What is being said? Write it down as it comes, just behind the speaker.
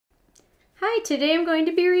Hi, today I'm going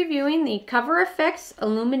to be reviewing the FX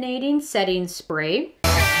Illuminating Setting Spray.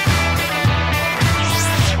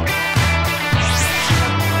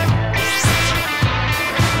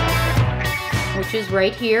 Which is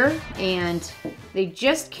right here, and they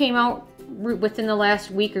just came out within the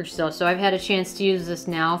last week or so, so I've had a chance to use this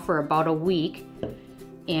now for about a week,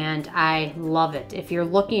 and I love it. If you're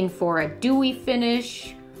looking for a dewy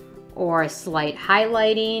finish, or a slight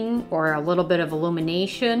highlighting, or a little bit of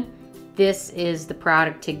illumination, this is the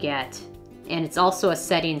product to get. And it's also a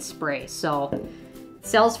setting spray, so it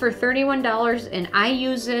sells for $31, and I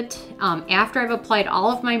use it after I've applied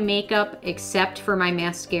all of my makeup except for my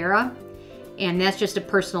mascara, and that's just a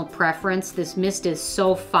personal preference. This mist is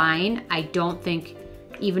so fine, I don't think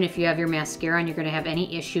even if you have your mascara on, you're gonna have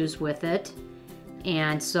any issues with it.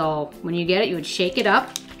 And so when you get it, you would shake it up.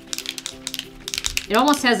 It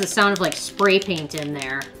almost has the sound of like spray paint in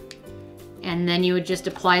there. And then you would just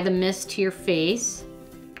apply the mist to your face.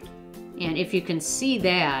 And if you can see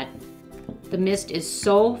that, the mist is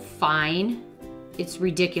so fine. It's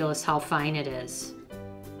ridiculous how fine it is.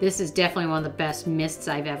 This is definitely one of the best mists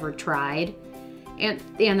I've ever tried. And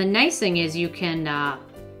the nice thing is you can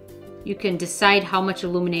decide how much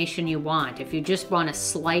illumination you want. If you just want a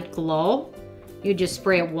slight glow, you just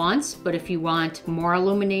spray it once. But if you want more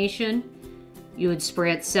illumination, you would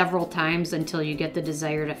spray it several times until you get the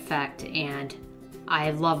desired effect, and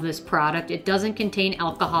I love this product. It doesn't contain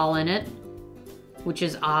alcohol in it, which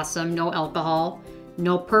is awesome. No alcohol,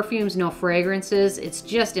 no perfumes, no fragrances. It's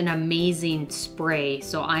just an amazing spray,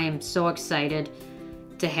 so I am so excited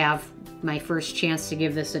to have my first chance to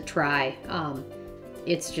give this a try.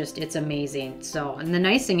 It's amazing. So, and the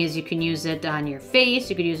nice thing is you can use it on your face,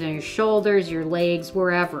 you could use it on your shoulders, your legs,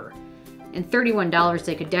 wherever. And $31,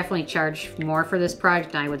 they could definitely charge more for this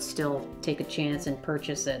product, and I would still take a chance and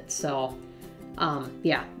purchase it. So,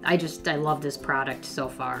 yeah, I love this product so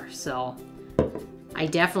far. So, I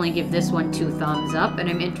definitely give this one 2 thumbs up, and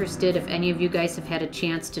I'm interested if any of you guys have had a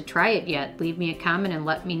chance to try it yet. Leave me a comment and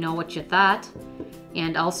let me know what you thought.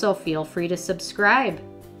 And also feel free to subscribe.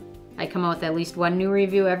 I come out with at least one new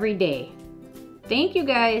review every day. Thank you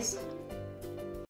guys.